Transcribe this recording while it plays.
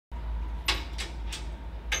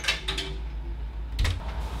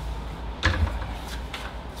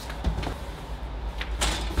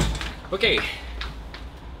Okay,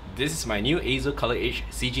 this is my new EIZO ColorEdge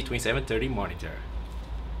CG2730 monitor.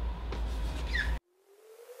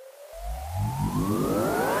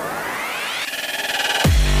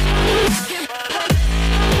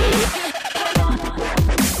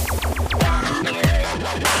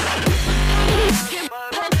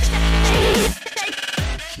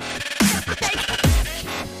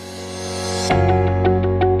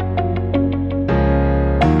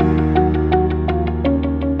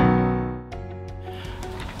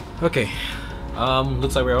 Okay,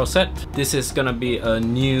 looks like we're all set. This is gonna be a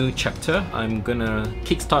new chapter. I'm gonna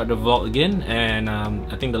kickstart the vlog again, and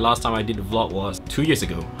I think the last time I did the vlog was 2 years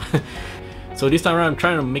ago. So this time around I'm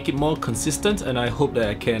trying to make it more consistent, and I hope that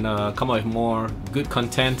I can come up with more good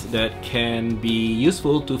content that can be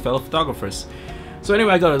useful to fellow photographers. So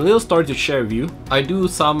anyway, I got a little story to share with you. I do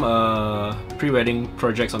some pre-wedding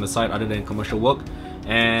projects on the side other than commercial work,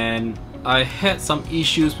 and I had some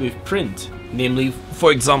issues with print. Namely,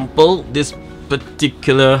 for example, this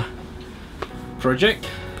particular project.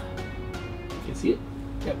 You can see it?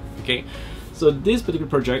 Yep. Okay. So this particular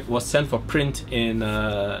project was sent for print in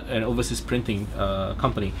an overseas printing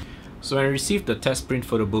company. So when I received the test print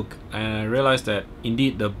photo book, I realized that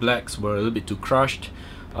indeed the blacks were a little bit too crushed.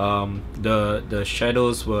 The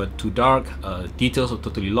shadows were too dark, details were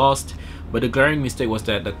totally lost, but the glaring mistake was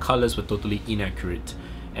that the colors were totally inaccurate,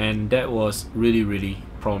 and that was really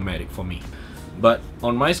problematic for me. But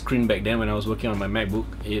on my screen back then, when I was working on my MacBook,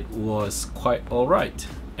 it was quite alright,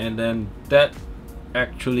 and then that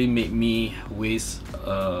actually made me waste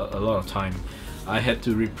a lot of time. I had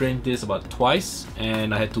to reprint this about twice,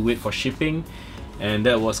 and I had to wait for shipping, and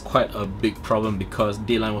that was quite a big problem because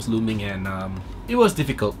deadline was looming, and it was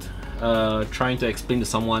difficult trying to explain to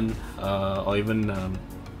someone or even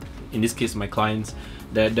in this case my clients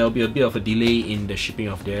that there'll be a bit of a delay in the shipping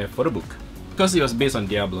of their photo book because it was based on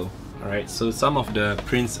Diablo. Alright, so some of the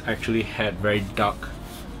prints actually had very dark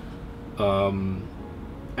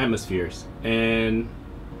atmospheres, and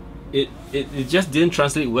it just didn't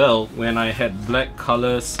translate well when I had black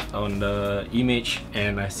colors on the image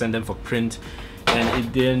and I sent them for print, and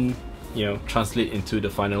it didn't, you know, translate into the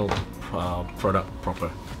final product proper.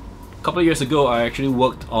 A couple of years ago, I actually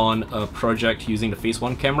worked on a project using the Phase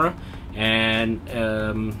 1 camera, and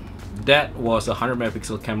that was a 100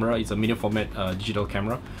 megapixel camera. It's a medium format digital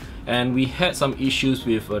camera, and we had some issues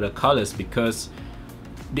with the colors because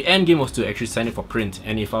the end game was to actually send it for print,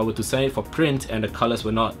 and if I were to send it for print and the colors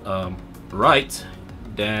were not right,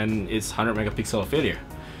 then it's 100 megapixel failure.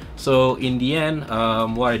 So in the end,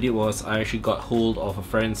 what I did was I actually got hold of a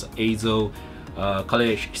friend's EIZO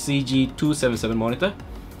ColorEdge CG2730 monitor,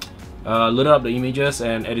 loaded up the images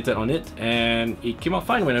and edited on it, and it came out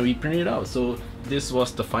fine when we printed it out. So this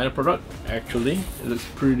was the final product. Actually, it looks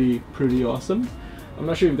pretty awesome. I'm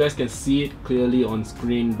not sure if you guys can see it clearly on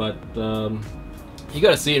screen, but you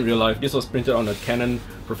gotta see it in real life. This was printed on a Canon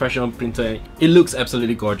professional printer. It looks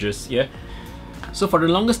absolutely gorgeous, yeah. So for the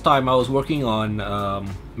longest time, I was working on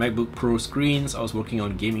MacBook Pro screens, I was working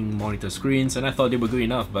on gaming monitor screens, and I thought they were good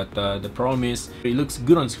enough, but the problem is it looks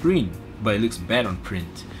good on screen, but it looks bad on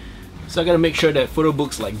print. So I gotta make sure that photo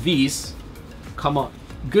books like these come out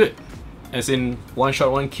good, as in one shot,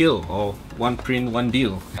 one kill, or one print, one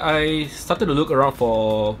deal. I started to look around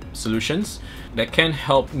for solutions that can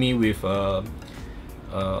help me with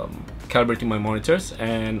calibrating my monitors,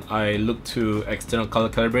 and I looked to external color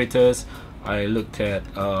calibrators. I looked at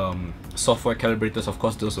software calibrators. Of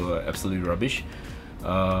course, those were absolutely rubbish.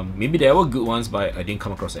 Maybe there were good ones, but I didn't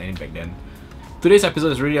come across any back then. Today's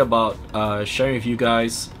episode is really about sharing with you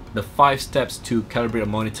guys the 5 steps to calibrate a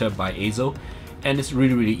monitor by EIZO, and it's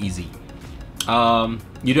really easy.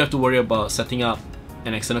 You don't have to worry about setting up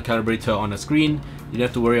an external calibrator on a screen. You don't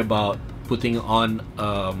have to worry about putting on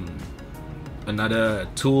another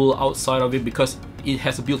tool outside of it because it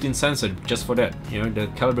has a built-in sensor just for that. You know, the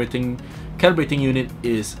calibrating unit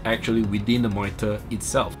is actually within the monitor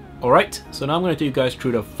itself. Alright, so now I'm going to take you guys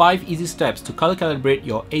through the 5 easy steps to color calibrate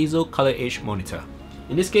your EIZO ColorEdge monitor.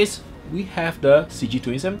 In this case, we have the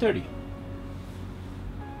CG2730.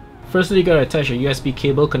 Firstly, you gotta attach a USB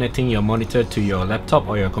cable connecting your monitor to your laptop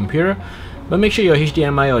or your computer, but make sure your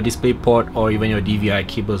HDMI or DisplayPort or even your DVI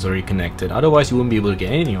cable is already connected, otherwise you won't be able to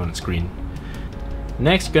get anything on the screen.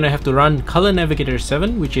 Next, you're gonna have to run ColorNavigator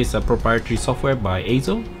 7, which is a proprietary software by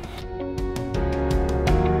EIZO.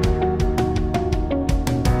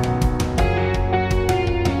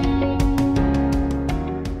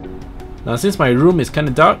 Now, since my room is kind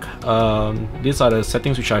of dark, these are the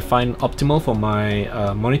settings which I find optimal for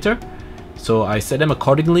my monitor. So I set them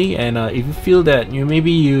accordingly, and if you feel that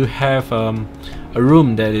maybe you have a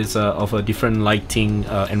room that is of a different lighting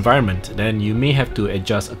environment, then you may have to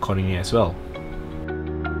adjust accordingly as well.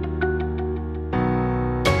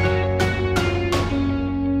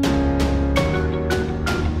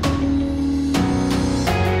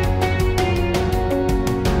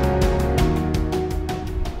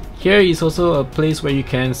 Here is also a place where you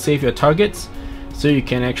can save your targets, so you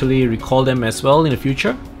can actually recall them as well in the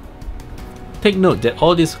future. Take note that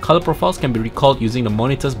all these color profiles can be recalled using the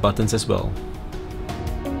monitor's buttons as well.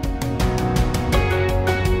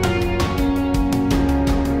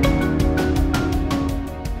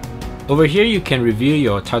 Over here you can review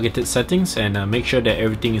your targeted settings and make sure that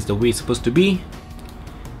everything is the way it's supposed to be.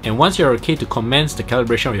 And once you're okay to commence the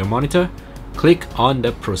calibration of your monitor, click on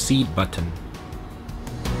the proceed button.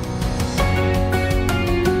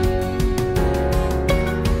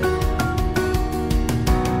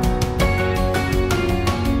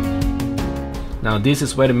 Now this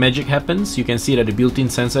is where the magic happens. You can see that the built-in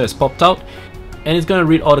sensor has popped out and it's going to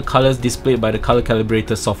read all the colors displayed by the color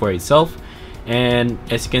calibrator software itself. And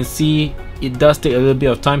as you can see, it does take a little bit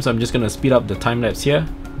of time, so I'm just going to speed up the time lapse here.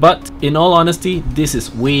 But in all honesty, this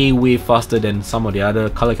is way faster than some of the other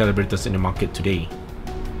color calibrators in the market today.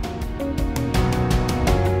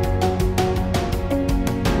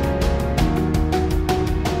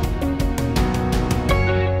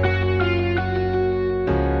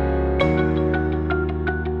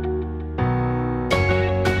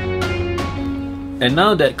 And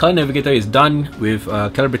now that ColorNavigator is done with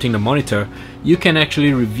calibrating the monitor, you can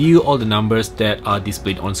actually review all the numbers that are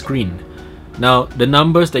displayed on screen. Now, the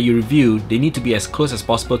numbers that you review, they need to be as close as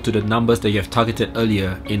possible to the numbers that you have targeted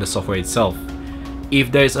earlier in the software itself.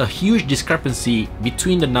 If there is a huge discrepancy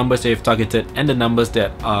between the numbers that you've targeted and the numbers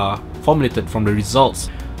that are formulated from the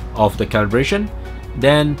results of the calibration,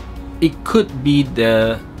 then it could be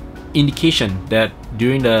the indication that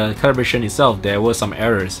during the calibration itself there were some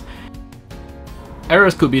errors.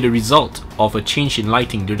 Errors could be the result of a change in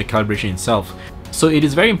lighting during the calibration itself. So it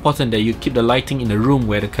is very important that you keep the lighting in the room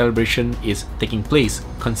where the calibration is taking place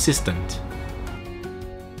consistent.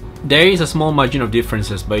 There is a small margin of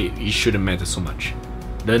differences, but it shouldn't matter so much.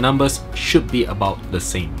 The numbers should be about the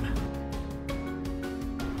same.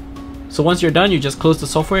 So once you're done, you just close the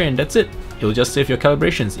software and that's it. It will just save your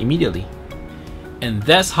calibrations immediately. And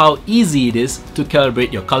that's how easy it is to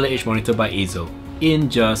calibrate your ColorEdge monitor by EIZO in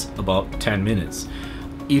just about 10 minutes.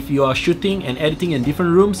 If you are shooting and editing in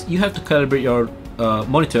different rooms, you have to calibrate your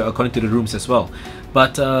monitor according to the rooms as well.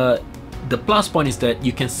 But the plus point is that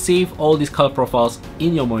you can save all these color profiles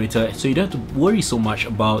in your monitor, so you don't have to worry so much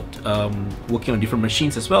about working on different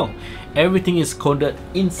machines as well. Everything is coded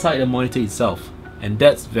inside the monitor itself, and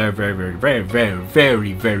that's very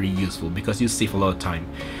useful because you save a lot of time.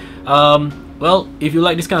 Well, if you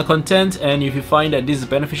like this kind of content and if you find that this is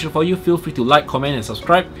beneficial for you, feel free to like, comment and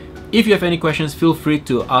subscribe. If you have any questions, feel free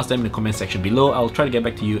to ask them in the comment section below. I'll try to get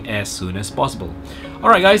back to you as soon as possible.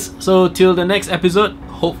 Alright guys, so till the next episode,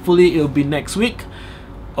 hopefully it'll be next week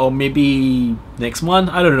or maybe next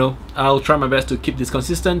month, I don't know. I'll try my best to keep this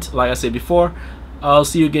consistent, like I said before. I'll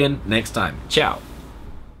see you again next time. Ciao!